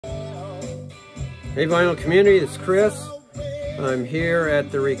Hey vinyl community, it's Chris. I'm here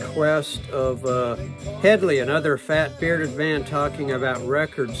at the request of Hedley, another fat bearded man talking about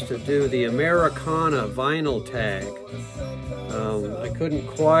records, to do the Americana Vinyl Tag. I couldn't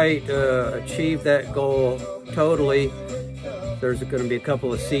quite achieve that goal totally. There's going to be a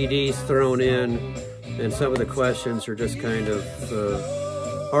couple of CDs thrown in, and some of the questions are just kind of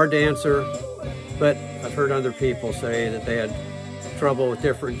hard to answer, but I've heard other people say that they had trouble with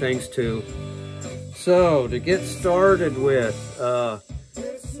different things too. So, to get started with,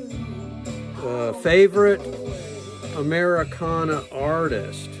 favorite Americana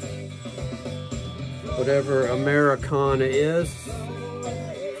artist, whatever Americana is.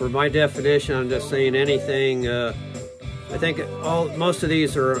 For my definition, I'm just saying anything. I think most of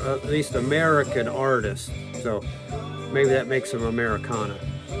these are at least American artists, so maybe that makes them Americana.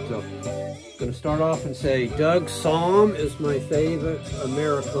 So, I'm going to start off and say Doug Sahm is my favorite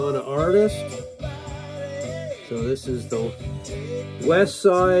Americana artist. So this is the West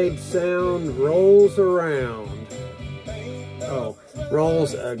Side Sound Rolls Around. Oh,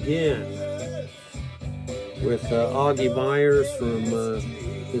 Rolls Again. With Augie Myers from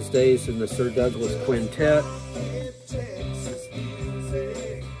his days in the Sir Douglas Quintet.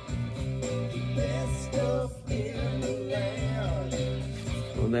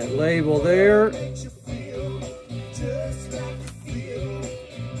 On that label there.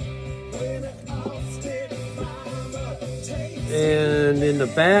 And in the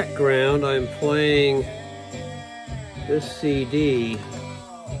background, I'm playing this CD.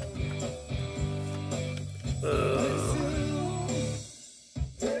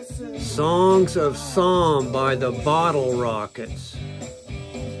 Songs of Sahm by the Bottle Rockets.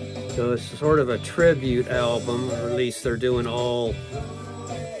 So it's sort of a tribute album, or at least they're doing all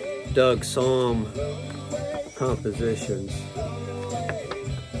Doug Sahm compositions.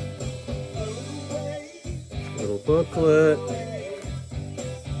 Little booklet.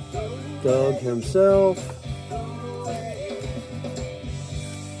 Doug himself.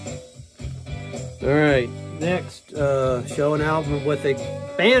 All right, next, show an album with a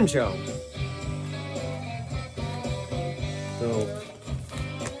banjo. So,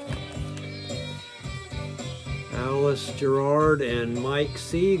 Alice Gerard and Mike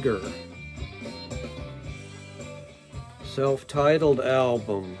Seeger. Self-titled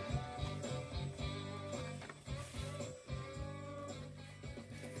album.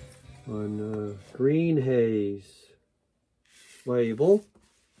 On Green Haze label.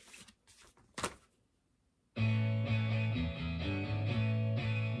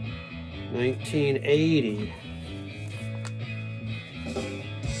 $19.80.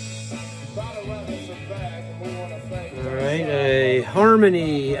 All right, a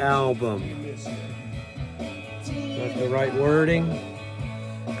Harmony album. Is that the right wording?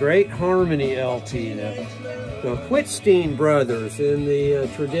 Great Harmony LP. The Whitstein brothers, in the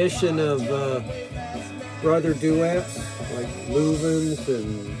tradition of brother duets like Louvens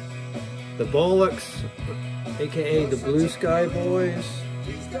and the Bullocks, aka the Blue Sky Boys.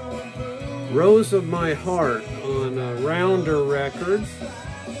 Rose of My Heart on Rounder Records.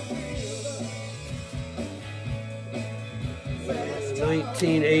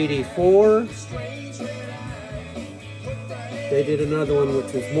 1984. They did another one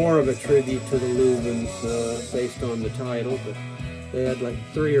which was more of a tribute to the Louvens, based on the title, but they had like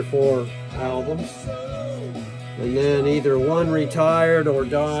 3 or 4 albums. And then either one retired or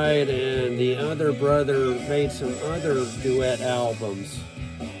died, and the other brother made some other duet albums,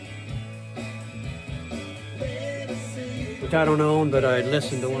 which I don't own, but I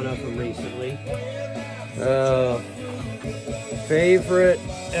listened to one of them recently. Favorite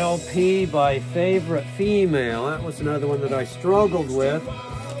LP by favorite female. That was another one that I struggled with.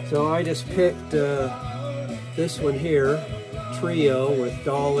 So I just picked this one here, Trio, with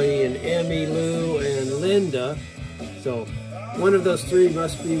Dolly and Emmy Lou and Linda. So one of those 3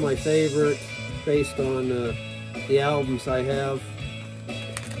 must be my favorite based on the albums I have.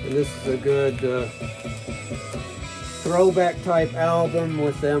 And this is a good throwback type album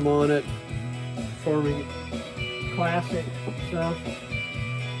with them on it, performing classic stuff.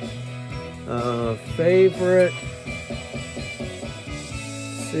 Favorite,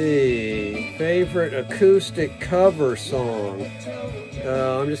 let's see, favorite acoustic cover song.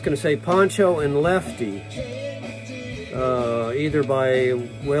 I'm just going to say Poncho and Lefty, either by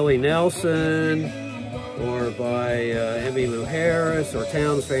Willie Nelson or by Emmylou Harris or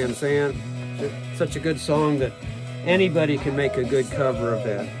Townes Van Zandt. Such a good song that anybody can make a good cover of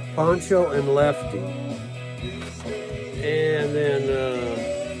that. Poncho and Lefty. And then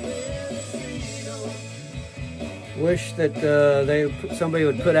Wish that somebody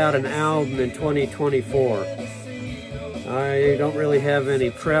would put out an album in 2024. I don't really have any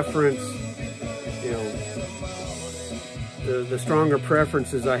preference. You know, the stronger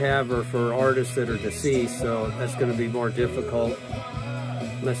preferences I have are for artists that are deceased, so that's going to be more difficult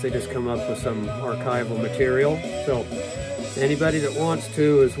unless they just come up with some archival material. So anybody that wants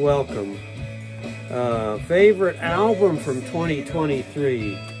to is welcome. Favorite album from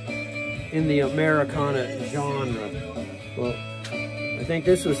 2023 in the Americana genre. Well, I think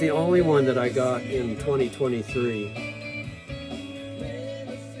this was the only one that I got in 2023.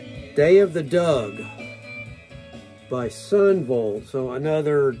 Day of the Doug by Sunvolt. So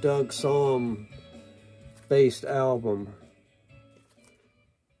another Doug Psalm based album.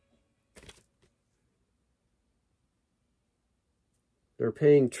 They're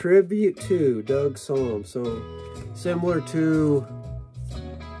paying tribute to Doug Psalm. So similar to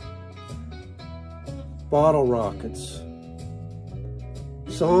Bottle Rockets.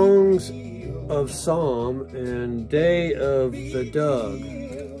 Songs of Psalm and Day of the Doug.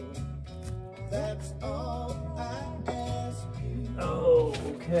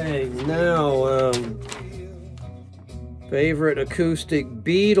 Okay, now favorite acoustic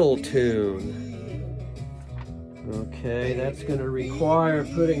Beatle tune. Okay, that's going to require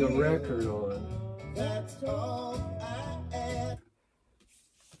putting a record on.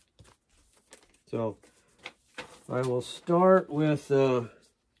 So I will start with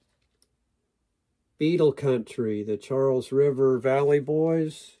Beatle Country, the Charles River Valley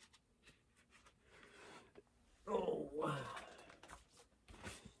Boys. Oh.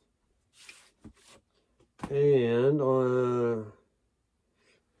 And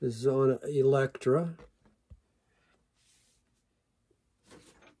this is on Electra.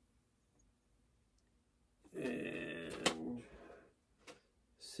 And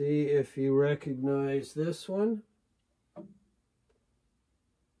see if you recognize this one.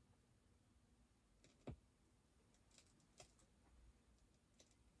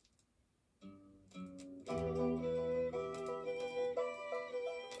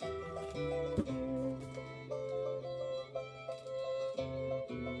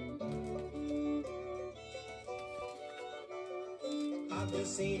 I've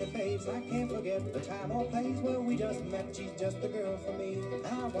just seen her face, I can't forget the time or place where we just met. She's just the girl for me.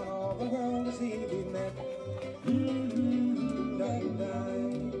 Now I want all the world to see we met.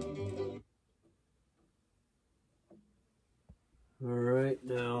 All right,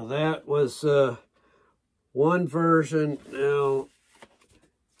 now that was one version. Now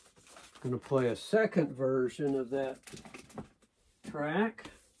I'm going to play a second version of that track.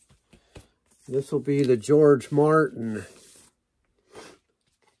 This will be the George Martin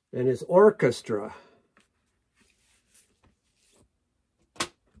and his orchestra.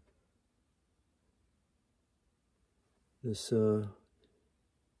 This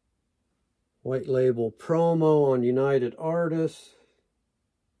white label promo on United Artists.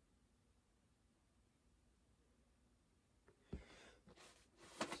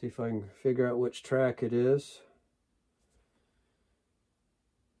 See if I can figure out which track it is.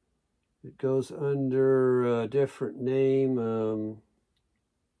 It goes under a different name.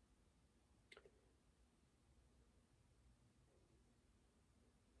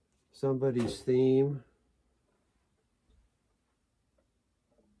 Somebody's Theme.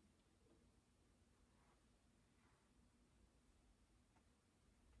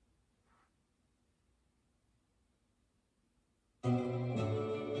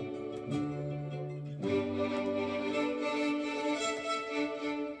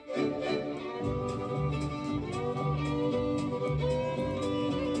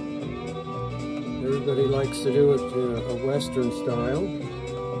 Everybody likes to do it a Western style.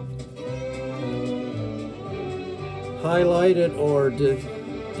 Highlighted or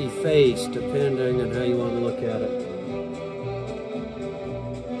defaced, depending on how you want to look at it.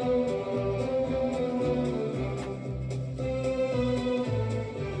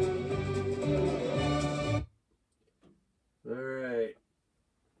 All right.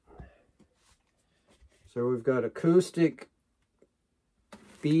 So we've got acoustic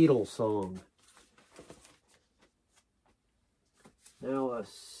Beatles song. Now a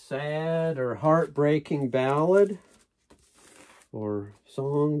sad or heartbreaking ballad or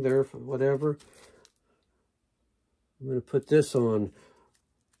song there, whatever. I'm going to put this on.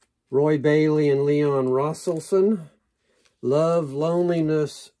 Roy Bailey and Leon Russellson, Love,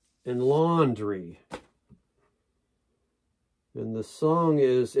 Loneliness, and Laundry. And the song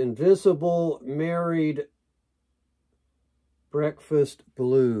is Invisible Married Breakfast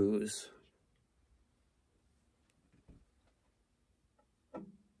Blues.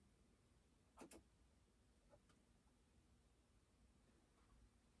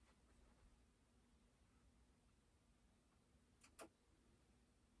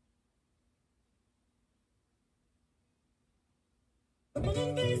 I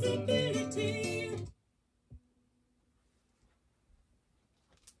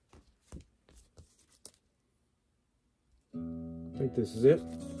think this is it.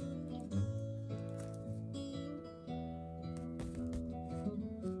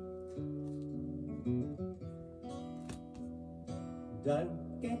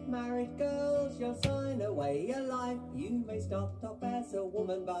 Don't get married, girls, you'll sign away your life. You may start off as a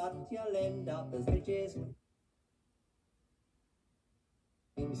woman, but you'll end up as bitches.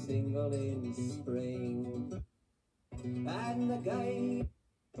 Single in spring, and the gay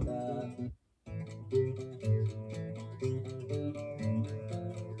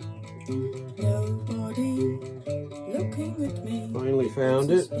nobody looking at me. Finally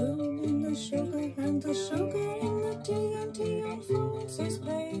found it. In the sugar and the sugar in the TNT unfolds his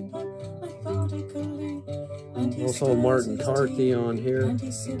paper methodically. And he Also Martin Carthy on here. And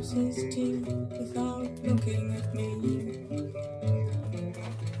he sips his tea without looking at me.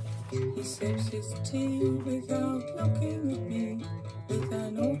 He sips his tea without looking at me.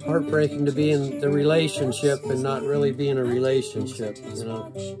 Heartbreaking to be in the relationship and not really be in a relationship, you know.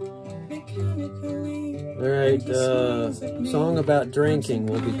 Alright, song about drinking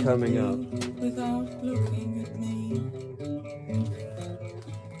will be coming up. Without looking at me.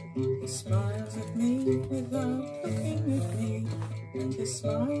 He smiles at me without looking at me. And his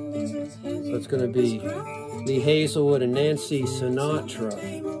smile is as heavy. So it's going to be Lee Hazelwood and Nancy Sinatra.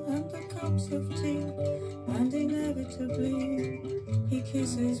 And inevitably he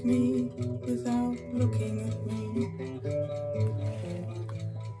kisses me without looking at me.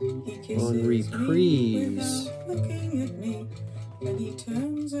 He kisses On reprise. me without looking at me. And he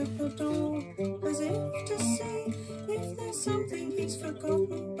turns at the door as if to say if there's something he's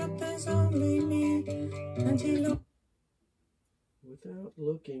forgotten, but there's only me. And he looks Without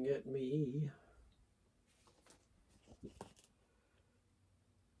looking at me.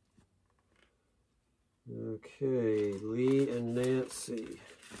 Okay, Lee and Nancy.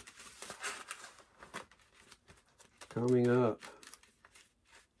 Coming up.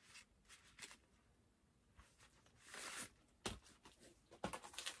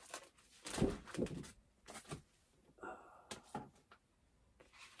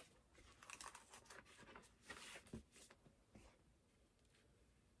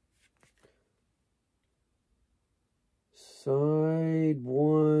 Side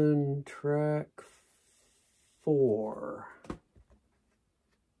 1, track 4.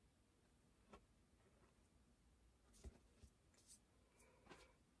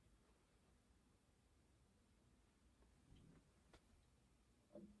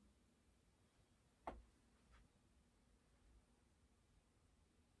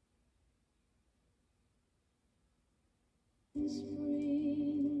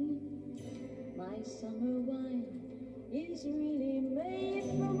 Spring, my summer wine is really made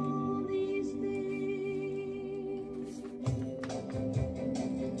from all these things.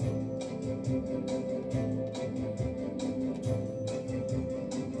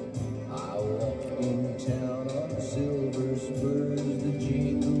 I walked in town on silver spurs, the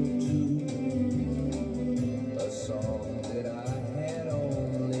jingle too. A song that I had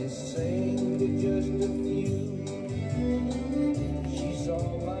only sang to just a few. She saw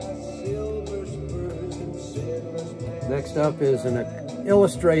my silver spurs and said, let's pass. Next up is an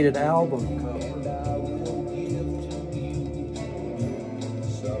illustrated album cover. And I will give to you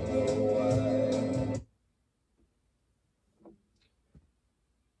summer wine.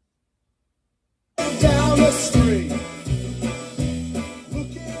 Down the street,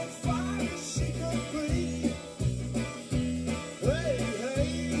 looking fine as she could be. Hey,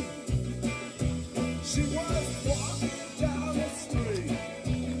 hey, she was walking down the street,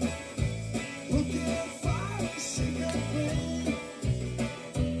 looking fine as she could be.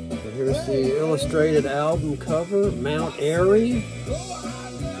 So here's the illustrated album cover, Mount Airy.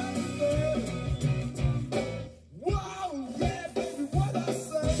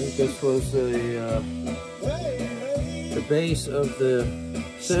 I think this was the base of the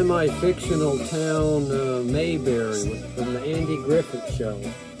semi-fictional town Mayberry from the Andy Griffith Show.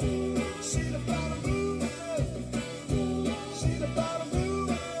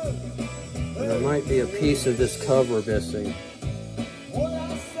 And there might be a piece of this cover missing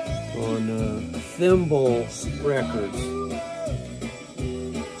on Thimble Records.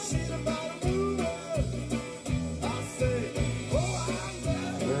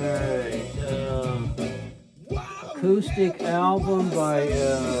 Acoustic album by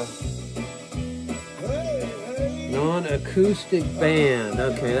non-acoustic band.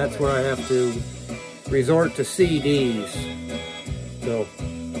 Okay, that's where I have to resort to CDs. So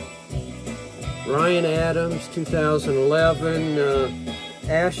Ryan Adams, 2011,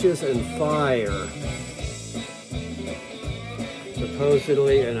 Ashes and Fire.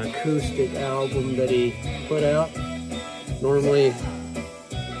 Supposedly an acoustic album that he put out. Normally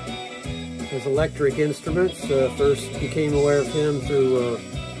has electric instruments. First became aware of him through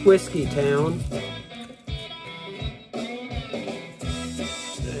Whiskey Town.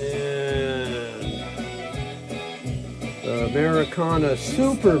 Americana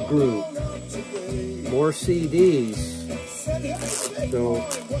Supergroup, more CDs. So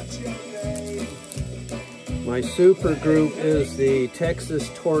my supergroup is the Texas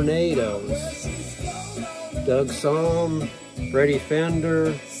Tornadoes. Doug Salm, Freddie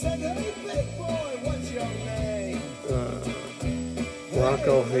Fender,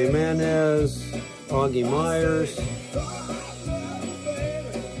 Rocco Jimenez, Augie Myers.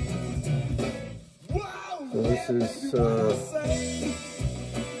 So this is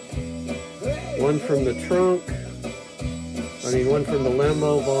One from the Trunk, One from the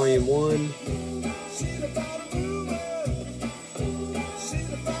Limo, Volume 1.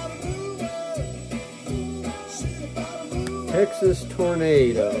 Texas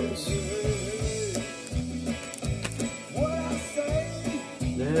Tornadoes.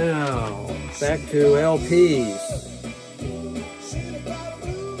 Now, back to LPs.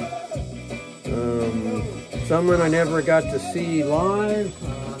 Someone I never got to see live,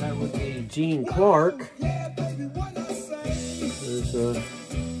 that would be Gene Clark. There's a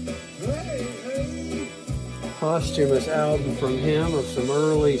posthumous album from him of some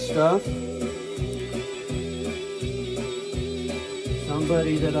early stuff.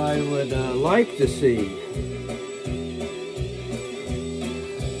 Somebody that I would like to see.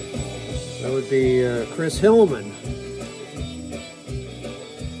 That would be Chris Hillman.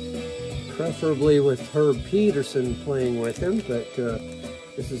 Preferably with Herb Peterson playing with him, but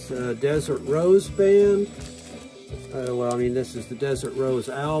this is Desert Rose Band. Well, I mean, this is the Desert Rose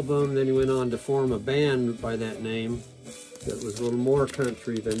album. Then he went on to form a band by that name that was a little more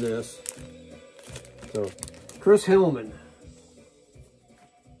country than this. So, Chris Hillman.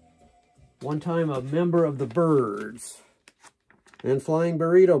 One time a member of the Byrds and Flying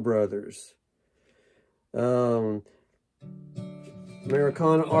Burrito Brothers.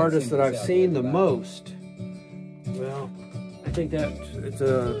 Americana artist that I've seen the most. Well, I think that it's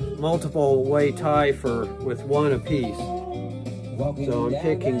a multiple way tie with one apiece. So I'm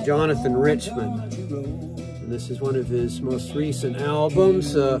picking Jonathan Richman. And this is one of his most recent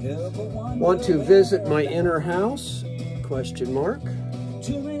albums. Want to visit my inner house? Question mark.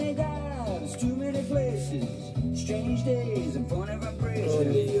 Too many guys, too many places, strange days and funny vibrations. On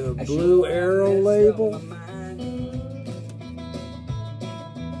the Blue Arrow label.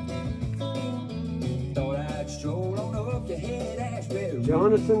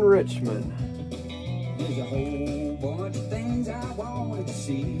 Jonathan Richman. There's a whole bunch of things I wanted to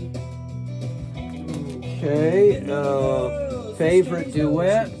see. Okay, favorite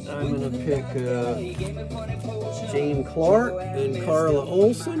duet. I'm gonna pick Gene Clark and Carla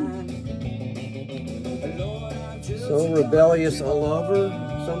Olson. So Rebellious a Lover.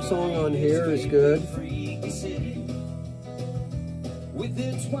 Some song on here is good.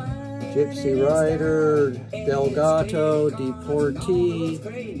 Gypsy Rider, Delgato, Deportee.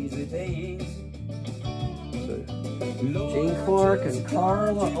 So, Gene Clark and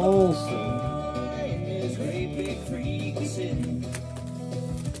Carla Olson.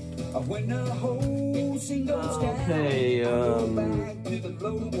 Okay,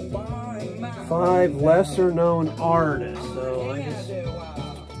 5 lesser known artists. So I just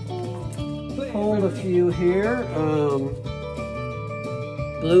pulled a few here.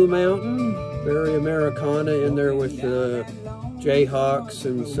 Blue Mountain, very Americana in there with Jayhawks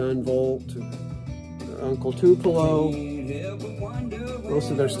and Sun Volt, Uncle Tupelo.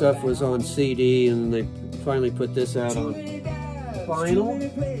 Most of their stuff was on CD, and they finally put this out on vinyl.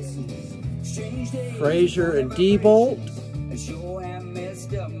 Frazier and D-Bolt.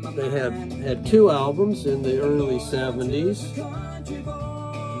 They had 2 albums in the early 70s.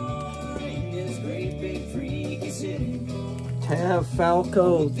 Tav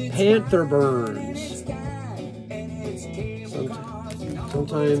Falco, Panther Burns.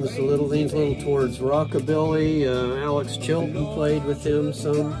 Sometimes leans a little towards rockabilly. Alex Chilton played with him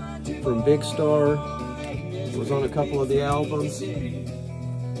some from Big Star. Was on a couple of the albums.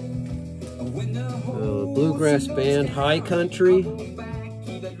 Bluegrass band High Country.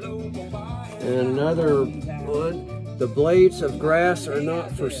 And another one, The Blades of Grass Are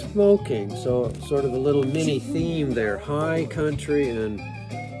Not for Smoking. So sort of a little mini theme there. High Country and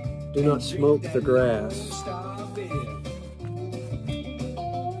Do Not Smoke the Grass.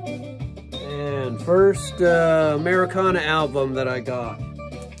 First Americana album that I got.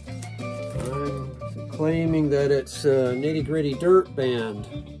 I'm claiming that it's Nitty Gritty Dirt Band.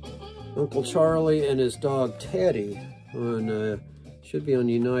 Uncle Charlie and his dog Teddy on, should be on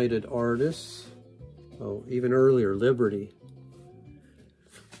United Artists. Oh, even earlier, Liberty.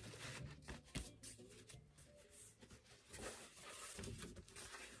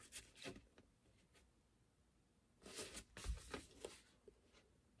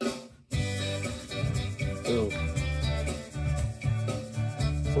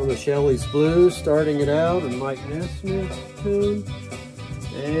 Some of Shelley's Blues, starting it out, and Mike Nesmith's tune.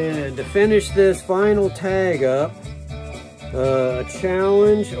 And to finish this vinyl tag up, a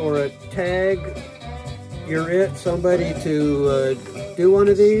challenge or a tag, somebody to do one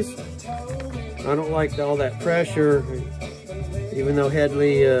of these. I don't like all that pressure, even though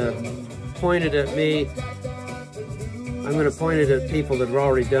Hedley pointed at me. I'm going to point it at people that have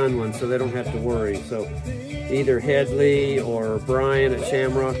already done one so they don't have to worry. So either Hedley or Brian at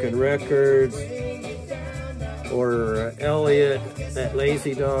Shamrock and Records or Elliot at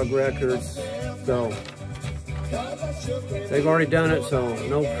Lazy Dog Records. So they've already done it, so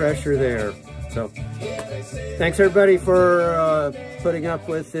no pressure there. So thanks everybody for putting up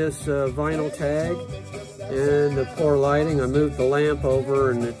with this vinyl tag and the poor lighting. I moved the lamp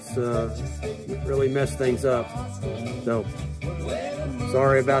over and it's really messed things up. So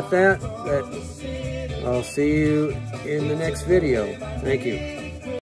sorry about that, but I'll see you in the next video. Thank you.